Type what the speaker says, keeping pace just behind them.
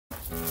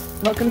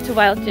Welcome to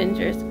Wild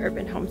Ginger's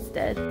Urban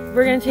Homestead.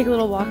 We're going to take a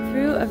little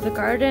walkthrough of the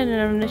garden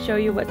and I'm going to show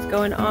you what's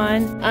going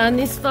on.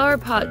 These flower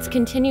pots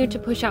continue to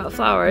push out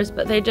flowers,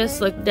 but they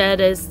just look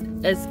dead as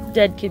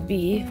dead could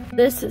be.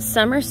 This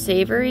summer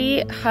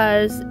savory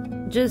has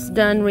just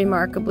done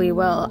remarkably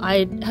well.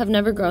 I have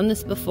never grown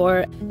this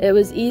before. It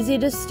was easy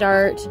to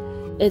start.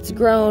 It's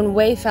grown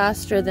way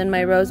faster than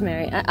my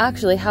rosemary. I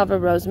actually have a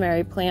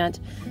rosemary plant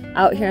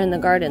out here in the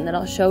garden that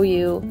I'll show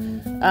you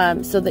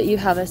so that you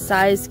have a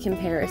size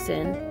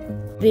comparison.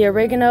 The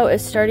oregano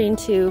is starting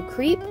to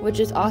creep,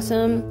 which is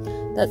awesome.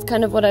 That's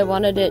kind of what I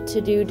wanted it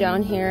to do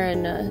down here,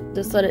 and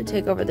just let it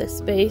take over this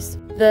space.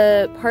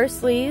 The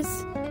parsleys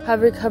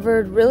have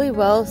recovered really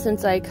well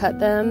since I cut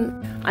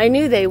them. I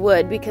knew they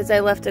would because I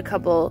left a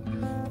couple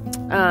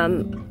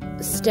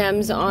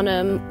stems on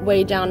them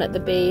way down at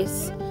the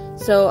base.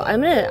 So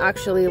I'm gonna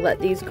actually let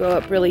these grow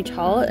up really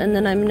tall, and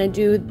then I'm gonna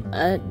do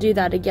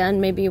that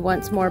again maybe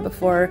once more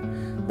before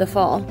the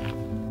fall.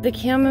 The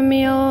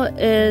chamomile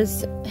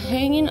is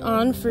hanging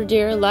on for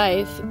dear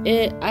life.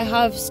 I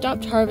have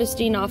stopped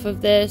harvesting off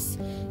of this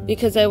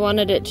because I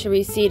wanted it to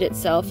reseed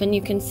itself, and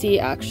you can see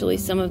actually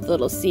some of the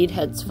little seed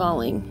heads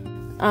falling.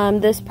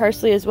 This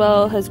parsley as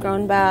well has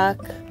grown back,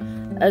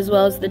 as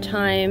well as the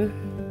thyme.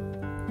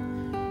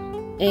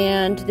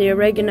 And the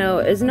oregano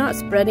is not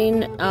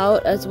spreading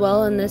out as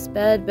well in this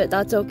bed, but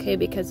that's okay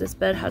because this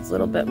bed has a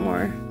little bit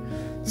more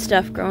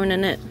stuff growing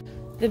in it.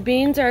 The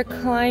beans are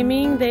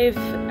climbing. They've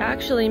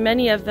actually,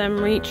 many of them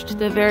reached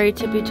the very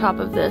tippy top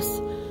of this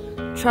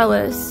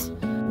trellis.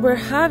 We're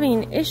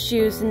having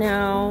issues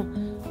now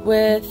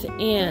with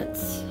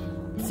ants.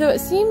 So it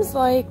seems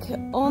like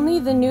only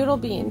the noodle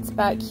beans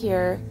back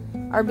here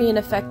are being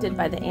affected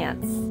by the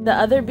ants. The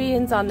other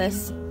beans on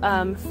this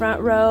front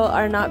row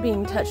are not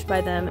being touched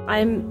by them.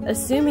 I'm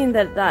assuming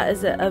that that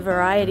is a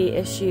variety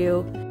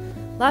issue.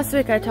 Last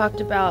week I talked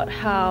about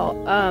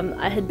how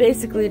I had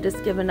basically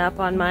just given up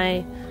on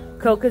my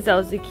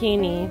Cocazelle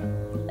zucchini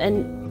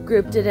and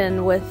grouped it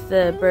in with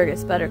the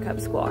Burgess buttercup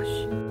squash,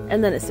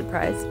 and then it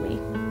surprised me.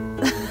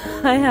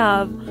 I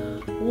have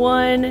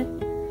one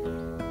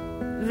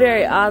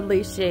very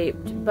oddly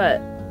shaped but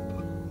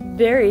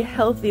very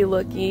healthy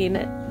looking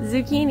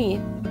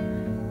zucchini.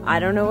 I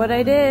don't know what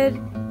I did.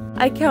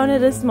 I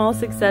counted a small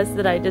success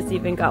that I just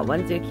even got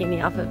one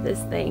zucchini off of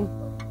this thing.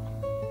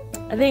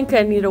 I think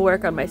I need to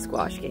work on my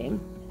squash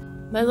game.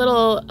 My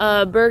little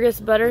Burgess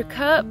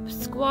buttercup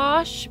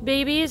squash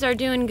babies are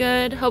doing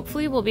good.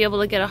 Hopefully we'll be able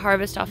to get a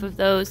harvest off of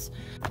those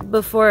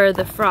before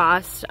the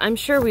frost. I'm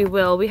sure we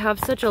will. We have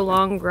such a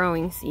long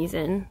growing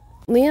season.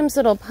 Liam's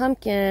little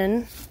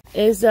pumpkin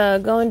is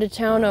going to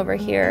town over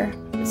here.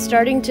 It's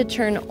starting to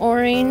turn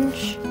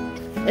orange.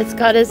 It's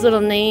got his little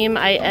name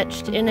I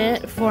etched in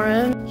it for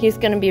him. He's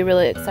gonna be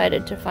really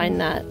excited to find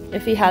that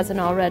if he hasn't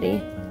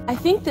already. I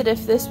think that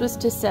if this was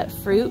to set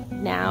fruit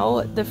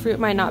now, the fruit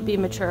might not be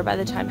mature by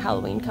the time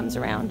Halloween comes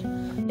around.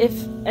 If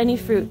any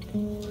fruit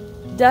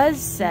does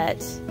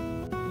set,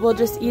 we'll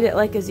just eat it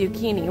like a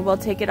zucchini. We'll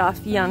take it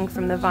off young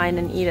from the vine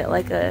and eat it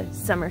like a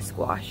summer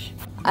squash.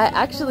 I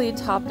actually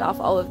topped off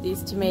all of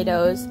these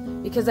tomatoes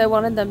because I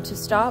wanted them to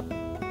stop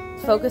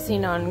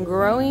focusing on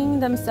growing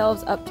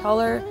themselves up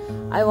taller.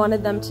 I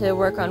wanted them to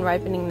work on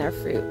ripening their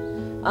fruit.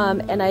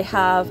 And I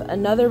have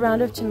another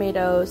round of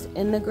tomatoes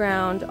in the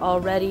ground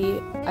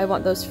already. I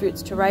want those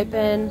fruits to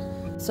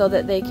ripen so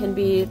that they can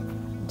be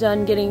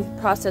done getting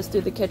processed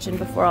through the kitchen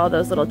before all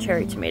those little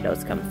cherry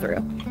tomatoes come through.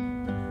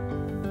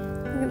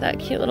 Look at that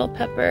cute little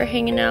pepper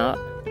hanging out.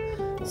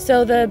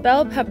 So the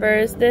bell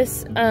peppers,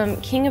 this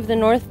King of the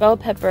North bell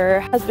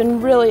pepper has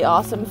been really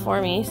awesome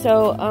for me.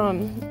 So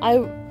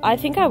I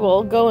think I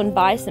will go and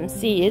buy some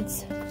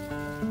seeds.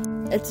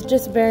 It's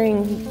just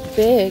bearing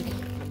big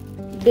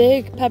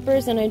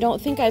peppers, and I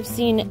don't think I've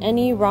seen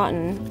any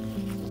rotten.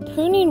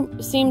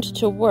 Pruning seemed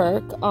to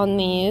work on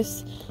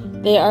these.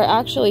 They are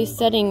actually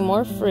setting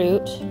more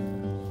fruit,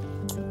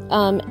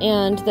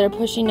 and they're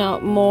pushing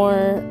out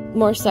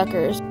more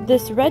suckers.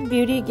 This red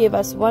beauty gave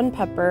us one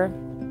pepper,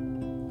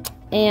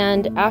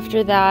 and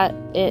after that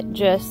it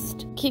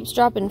just keeps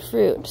dropping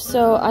fruit.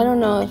 So I don't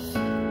know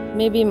if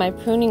maybe my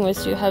pruning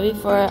was too heavy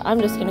for it.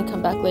 I'm just gonna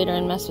come back later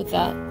and mess with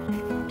that.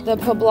 The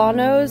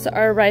poblanos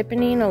are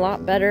ripening a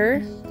lot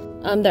better.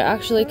 They're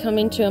actually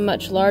coming to a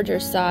much larger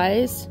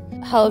size.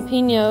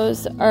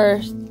 Jalapenos are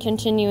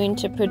continuing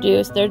to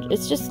produce.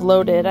 It's just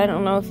loaded. I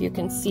don't know if you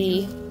can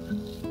see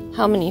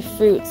how many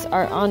fruits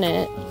are on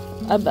it,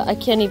 but I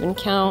can't even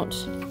count.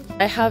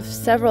 I have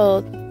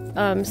several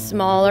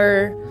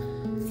smaller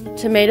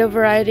tomato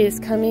varieties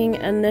coming,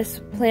 and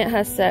this plant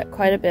has set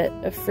quite a bit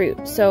of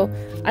fruit. So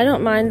I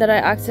don't mind that I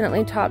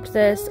accidentally topped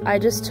this. I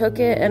just took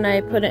it and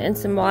I put it in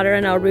some water,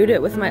 and I'll root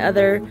it with my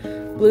other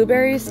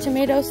blueberries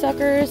tomato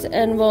suckers,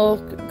 and we'll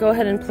go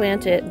ahead and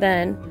plant it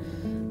then.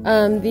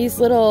 These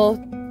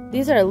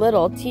are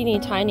little teeny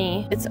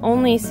tiny. It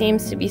only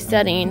seems to be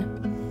setting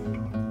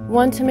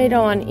one tomato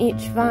on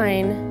each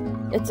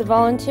vine. It's a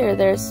volunteer.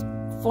 There's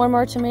 4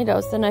 more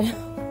tomatoes than I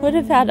would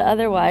have had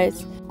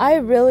otherwise. I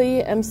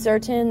really am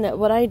certain that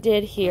what I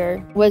did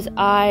here was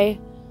I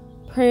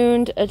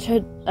pruned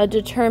a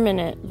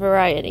determinate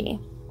variety.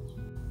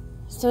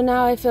 So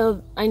now I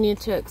feel I need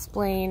to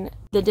explain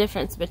the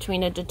difference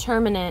between a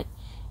determinate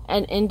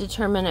and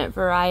indeterminate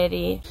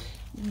variety.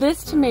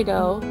 This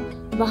tomato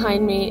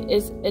behind me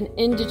is an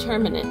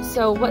indeterminate.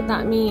 So what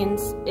that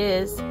means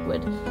is it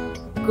would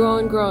grow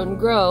and grow and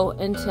grow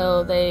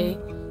until they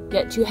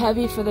get too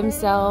heavy for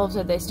themselves,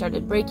 or they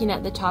started breaking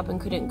at the top and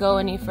couldn't go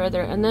any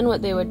further. And then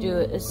what they would do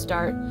is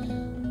start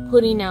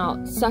putting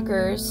out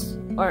suckers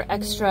or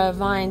extra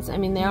vines. I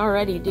mean, they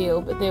already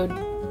do, but they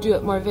would do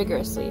it more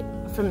vigorously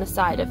from the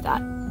side of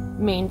that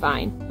main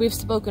vine. We've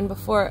spoken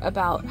before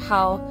about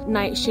how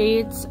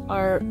nightshades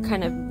are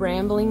kind of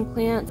brambling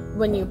plants.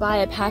 When you buy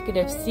a packet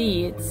of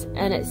seeds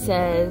and it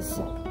says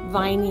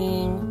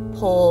vining,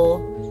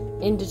 pole,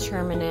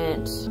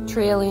 indeterminate,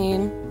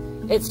 trailing,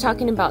 it's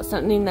talking about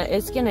something that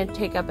is going to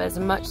take up as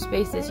much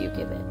space as you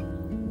give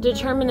it.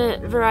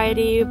 Determinate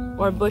variety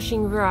or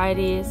bushing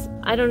varieties,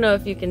 I don't know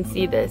if you can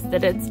see this,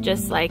 that it's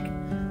just like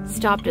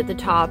stopped at the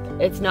top.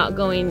 It's not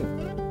going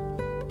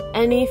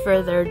any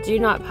further. Do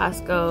not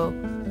pass go.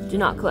 Do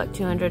not collect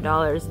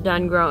 $200.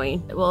 Done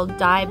growing. It will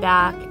die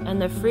back,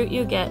 and the fruit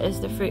you get is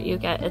the fruit you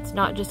get. It's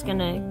not just going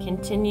to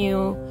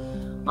continue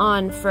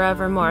on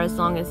forevermore as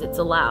long as it's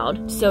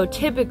allowed. So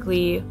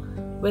typically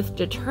with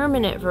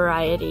determinate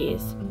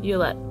varieties, you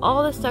let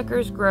all the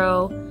suckers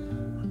grow,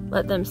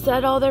 let them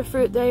set all their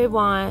fruit they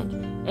want,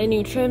 and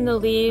you trim the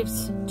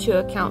leaves to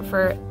account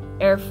for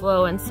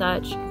airflow and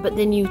such, but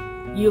then you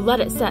let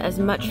it set as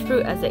much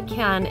fruit as it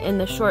can in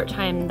the short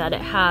time that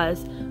it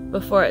has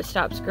before it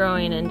stops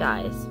growing and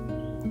dies.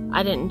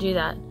 I didn't do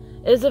that.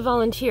 It was a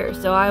volunteer,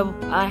 so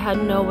I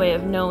had no way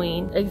of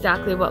knowing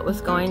exactly what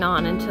was going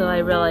on until I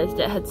realized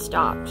it had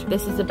stopped.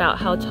 This is about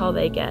how tall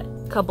they get.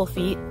 A couple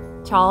feet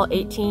tall,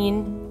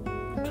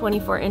 18,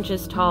 24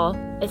 inches tall.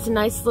 It's a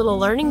nice little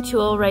learning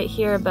tool right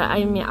here, but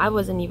I mean, I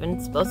wasn't even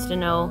supposed to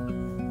know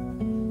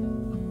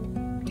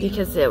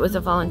because it was a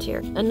volunteer.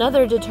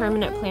 Another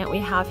determinate plant we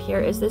have here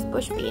is this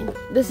bush bean.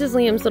 This is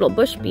Liam's little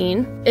bush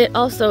bean. It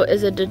also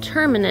is a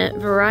determinate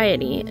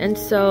variety, and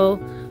so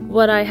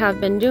what I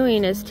have been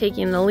doing is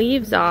taking the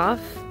leaves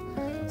off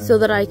so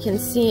that I can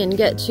see and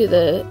get to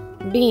the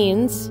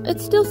beans.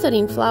 It's still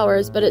setting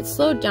flowers, but it's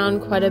slowed down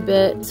quite a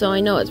bit, so I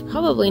know it's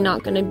probably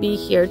not going to be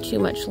here too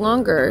much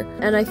longer,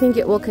 and I think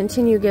it will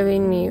continue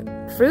giving me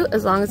fruit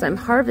as long as I'm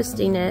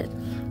harvesting it.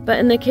 But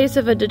in the case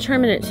of a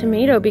determinate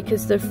tomato,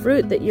 because the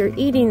fruit that you're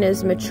eating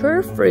is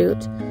mature fruit,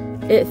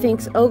 it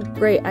thinks, oh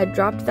great, I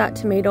dropped that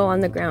tomato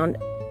on the ground,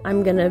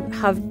 I'm gonna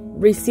have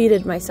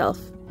reseeded myself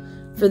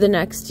for the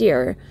next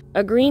year.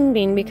 A green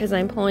bean, because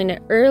I'm pulling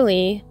it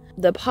early,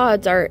 the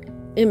pods are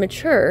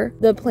immature,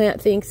 the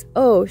plant thinks,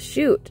 oh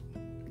shoot,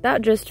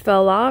 that just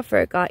fell off or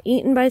it got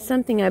eaten by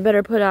something, I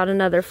better put out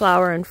another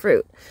flower and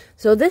fruit.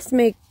 So this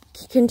may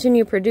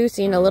continue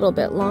producing a little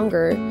bit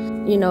longer.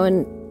 You know,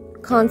 in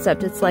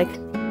concept, it's like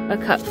a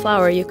cut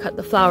flower. You cut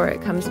the flower,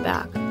 it comes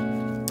back.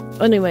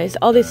 Anyways,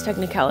 all these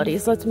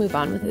technicalities, let's move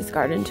on with this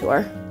garden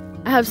tour.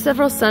 I have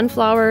several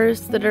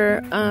sunflowers that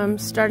are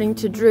starting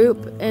to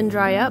droop and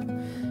dry up,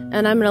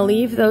 and I'm gonna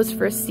leave those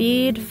for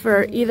seed,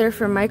 for either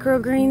for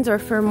microgreens or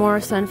for more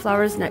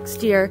sunflowers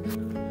next year.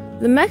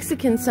 The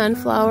Mexican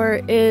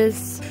sunflower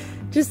is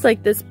just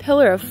like this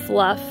pillar of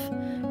fluff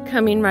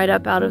coming right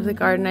up out of the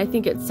garden. I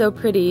think it's so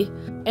pretty,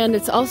 and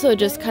it's also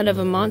just kind of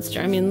a monster.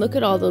 I mean, look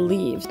at all the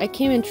leaves. I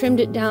came and trimmed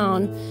it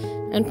down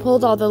and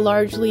pulled all the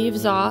large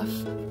leaves off.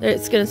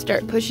 It's gonna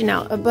start pushing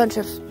out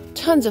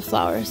tons of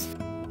flowers.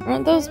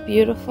 Aren't those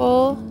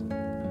beautiful?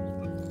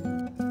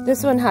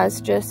 This one has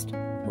just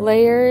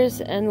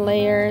layers and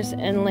layers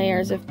and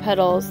layers of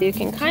petals. You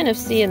can kind of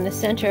see in the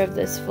center of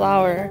this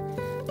flower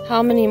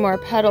how many more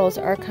petals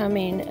are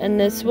coming, and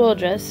this will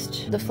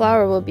the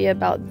flower will be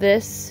about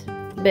this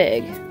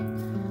big,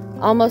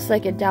 almost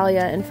like a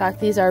dahlia. In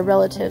fact, these are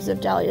relatives of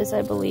dahlias,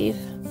 I believe.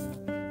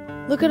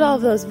 Look at all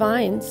of those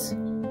vines.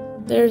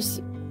 There's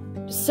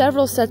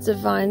several sets of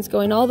vines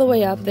going all the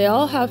way up. They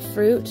all have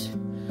fruit,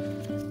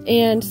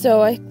 and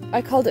so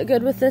I called it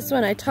good with this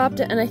one. I topped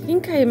it, and I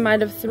think I might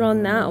have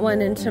thrown that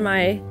one into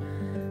my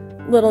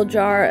little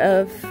jar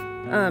of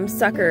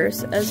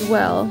suckers as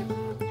well.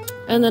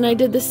 And then I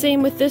did the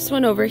same with this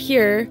one over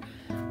here.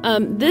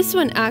 This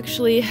one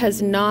actually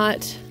has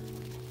not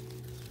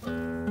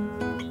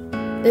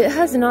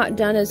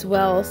done as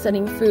well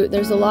setting fruit.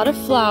 There's a lot of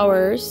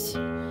flowers,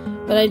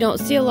 but I don't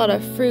see a lot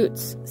of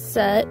fruits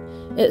set.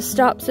 It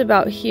stops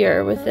about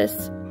here with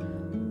this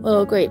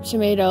little grape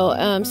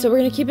tomato. So we're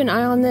gonna keep an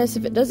eye on this.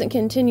 If it doesn't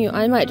continue,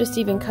 I might just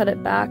even cut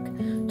it back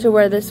to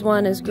where this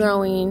one is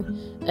growing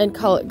and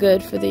call it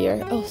good for the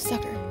year. Oh,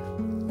 sucker.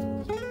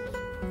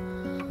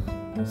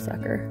 Oh,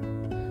 sucker.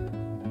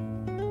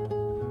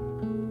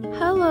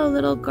 Hello,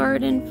 little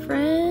garden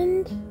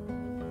friend.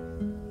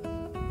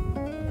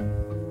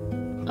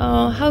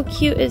 Oh, how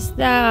cute is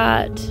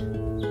that?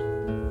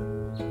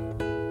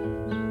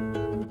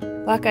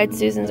 Black-eyed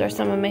Susans are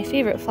some of my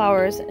favorite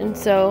flowers, and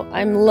so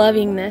I'm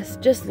loving this,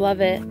 just love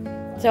it.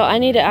 So I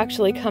need to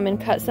actually come and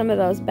cut some of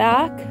those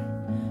back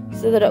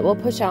so that it will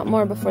push out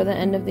more before the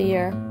end of the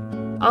year.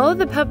 all of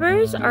the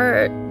peppers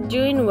are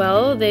doing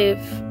well.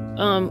 They've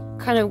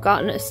kind of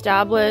gotten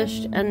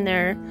established and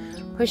they're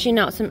pushing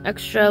out some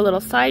extra little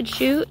side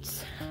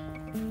shoots.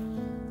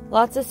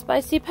 Lots of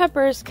spicy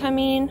peppers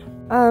coming.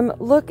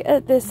 Look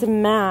at this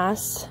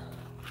mass.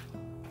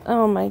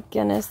 Oh my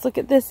goodness, look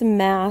at this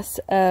mass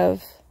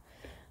of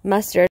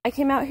mustard. I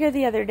came out here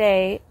the other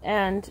day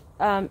and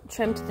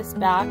trimmed this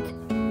back.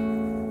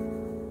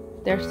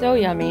 They're so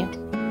yummy.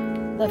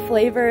 The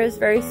flavor is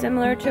very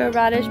similar to a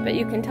radish, but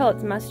you can tell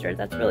it's mustard.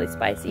 That's really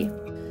spicy.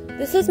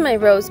 This is my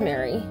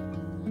rosemary.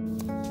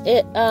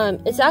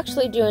 It's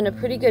actually doing a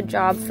pretty good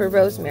job for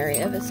rosemary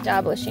of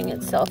establishing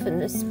itself in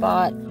this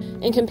spot.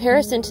 In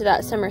comparison to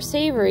that summer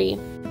savory,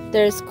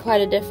 there's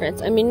quite a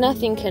difference. I mean,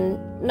 nothing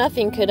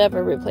could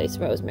ever replace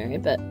rosemary,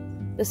 but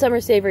the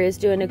summer savory is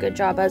doing a good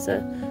job as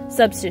a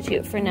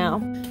substitute for now.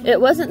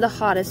 It wasn't the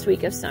hottest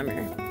week of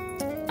summer.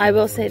 I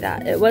will say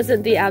that. It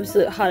wasn't the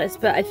absolute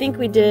hottest, but I think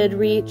we did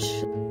reach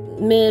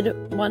mid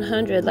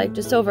 100, like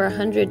just over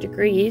 100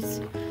 degrees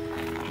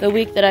the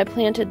week that I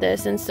planted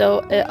this, and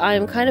so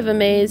I'm kind of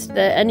amazed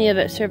that any of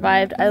it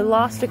survived. I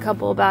lost a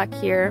couple back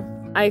here.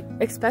 I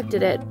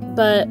expected it,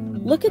 but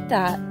look at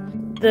that.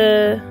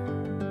 The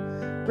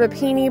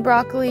rapini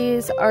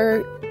broccolis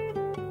are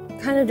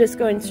kind of just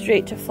going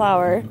straight to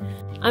flower.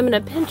 I'm gonna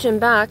pinch them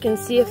back and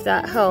see if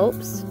that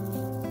helps.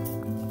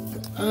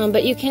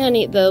 But you can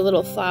eat the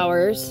little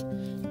flowers,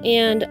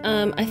 and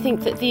I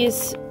think that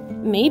these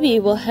maybe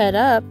will head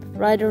up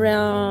right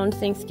around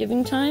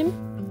Thanksgiving time.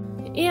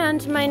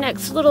 And my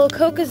next little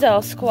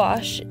cocozelle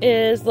squash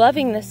is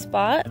loving this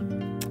spot,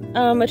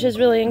 which is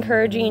really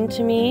encouraging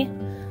to me.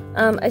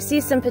 I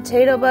see some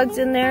potato bugs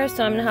in there,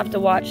 so I'm gonna have to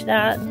watch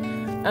that.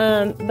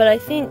 But I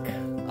think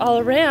all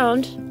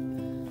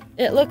around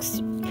it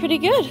looks pretty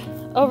good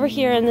over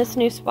here in this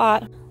new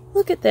spot.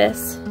 Look at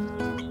this.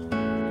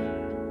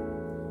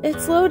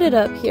 It's loaded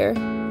up here.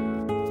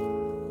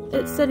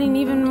 It's setting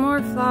even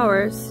more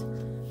flowers.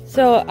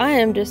 So I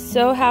am just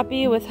so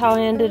happy with how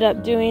I ended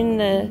up doing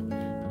the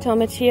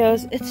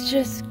tomatillos. It's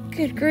just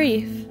good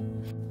grief.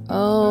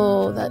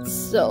 Oh, that's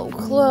so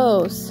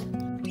close.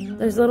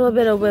 There's a little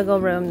bit of wiggle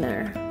room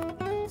there.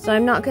 So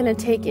I'm not gonna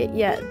take it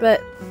yet,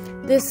 but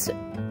this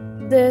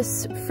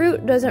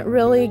fruit doesn't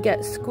really get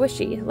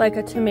squishy like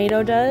a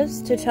tomato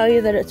does to tell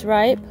you that it's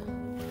ripe.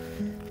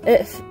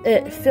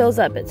 It fills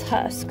up its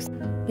husks.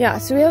 Yeah,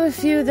 so we have a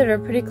few that are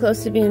pretty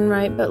close to being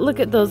ripe, but look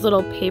at those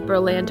little paper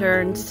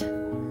lanterns.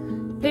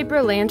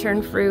 Paper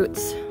lantern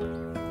fruits.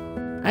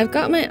 I've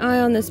got my eye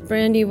on this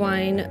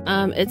brandywine.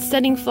 It's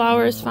setting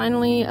flowers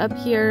finally up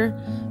here,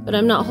 but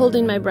I'm not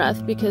holding my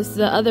breath because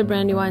the other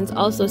brandywines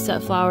also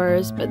set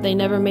flowers, but they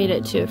never made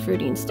it to a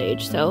fruiting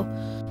stage, so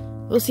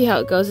we'll see how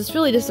it goes. It's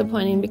really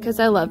disappointing because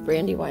I love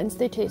brandywines.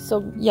 They taste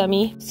so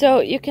yummy.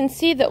 So you can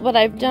see that what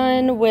I've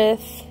done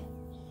with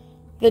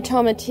the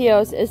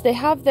tomatillos is they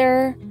have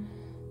their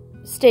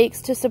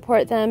stakes to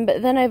support them,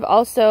 but then I've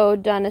also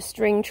done a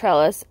string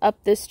trellis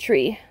up this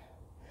tree,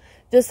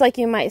 just like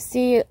you might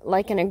see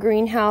like in a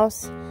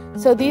greenhouse.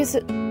 So these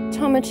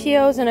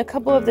tomatillos and a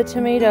couple of the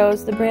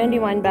tomatoes, the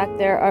brandywine back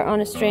there, are on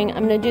a string.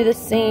 I'm going to do the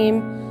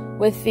same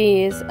with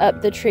these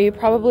up the tree,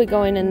 probably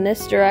going in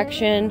this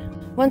direction.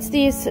 Once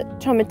these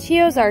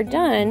tomatillos are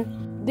done,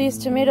 these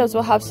tomatoes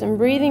will have some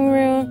breathing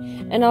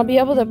room, and I'll be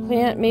able to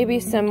plant maybe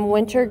some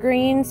winter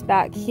greens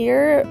back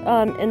here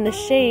in the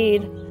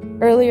shade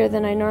earlier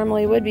than I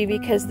normally would be,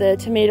 because the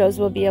tomatoes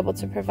will be able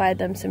to provide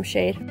them some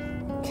shade.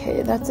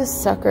 Okay, that's a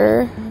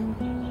sucker.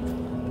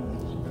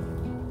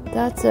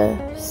 That's a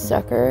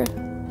sucker.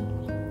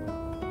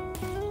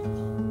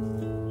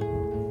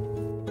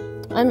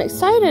 I'm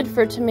excited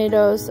for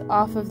tomatoes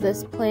off of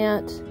this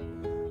plant,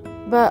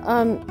 but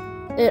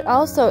it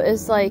also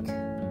is like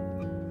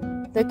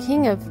the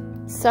king of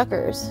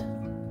suckers.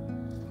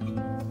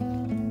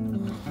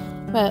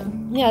 But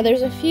yeah,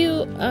 there's a few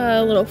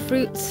little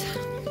fruits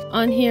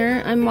on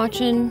here. I'm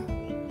watching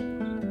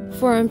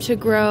for them to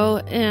grow,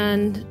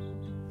 and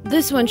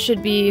this one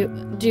should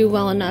do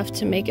well enough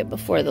to make it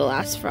before the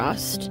last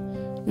frost.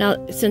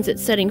 Now, since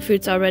it's setting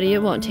fruits already,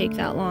 it won't take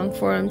that long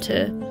for them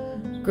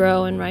to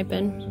grow and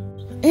ripen.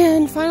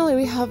 And finally,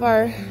 we have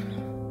our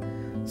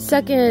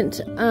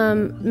second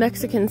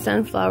Mexican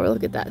sunflower.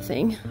 Look at that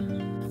thing.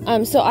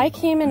 So I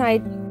came and I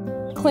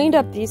cleaned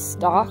up these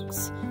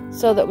stalks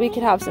so that we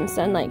could have some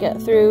sunlight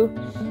get through,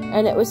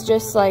 and it was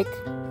just like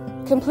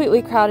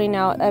completely crowding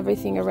out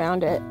everything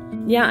around it.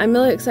 Yeah, I'm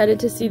really excited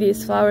to see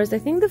these flowers. I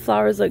think the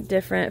flowers look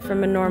different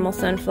from a normal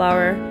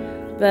sunflower,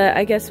 but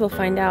I guess we'll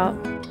find out.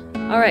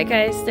 Alright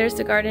guys, there's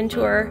the garden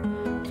tour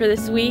for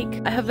this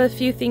week. I have a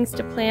few things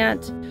to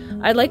plant.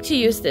 I'd like to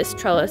use this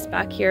trellis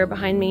back here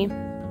behind me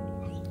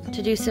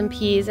to do some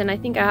peas, and I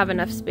think I have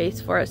enough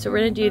space for it, so we're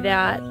going to do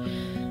that.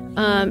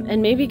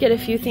 And maybe get a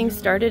few things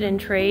started in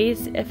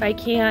trays if I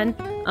can.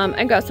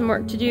 I've got some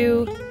work to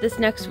do this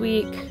next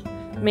week,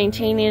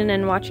 maintaining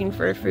and watching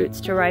for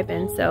fruits to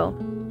ripen. So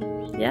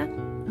yeah,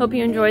 hope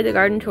you enjoyed the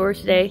garden tour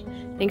today.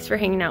 Thanks for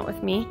hanging out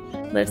with me.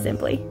 Live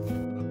simply. Do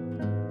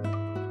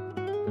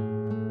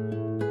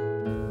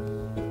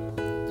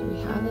we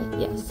have it?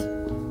 Yes.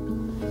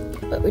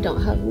 but we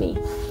don't have me.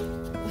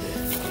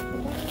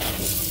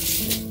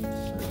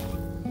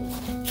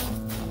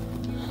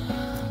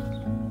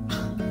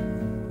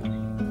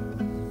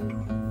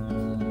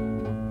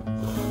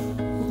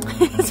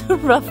 It's a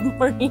rough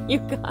morning, you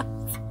guys.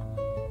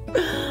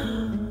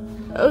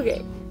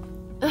 Okay.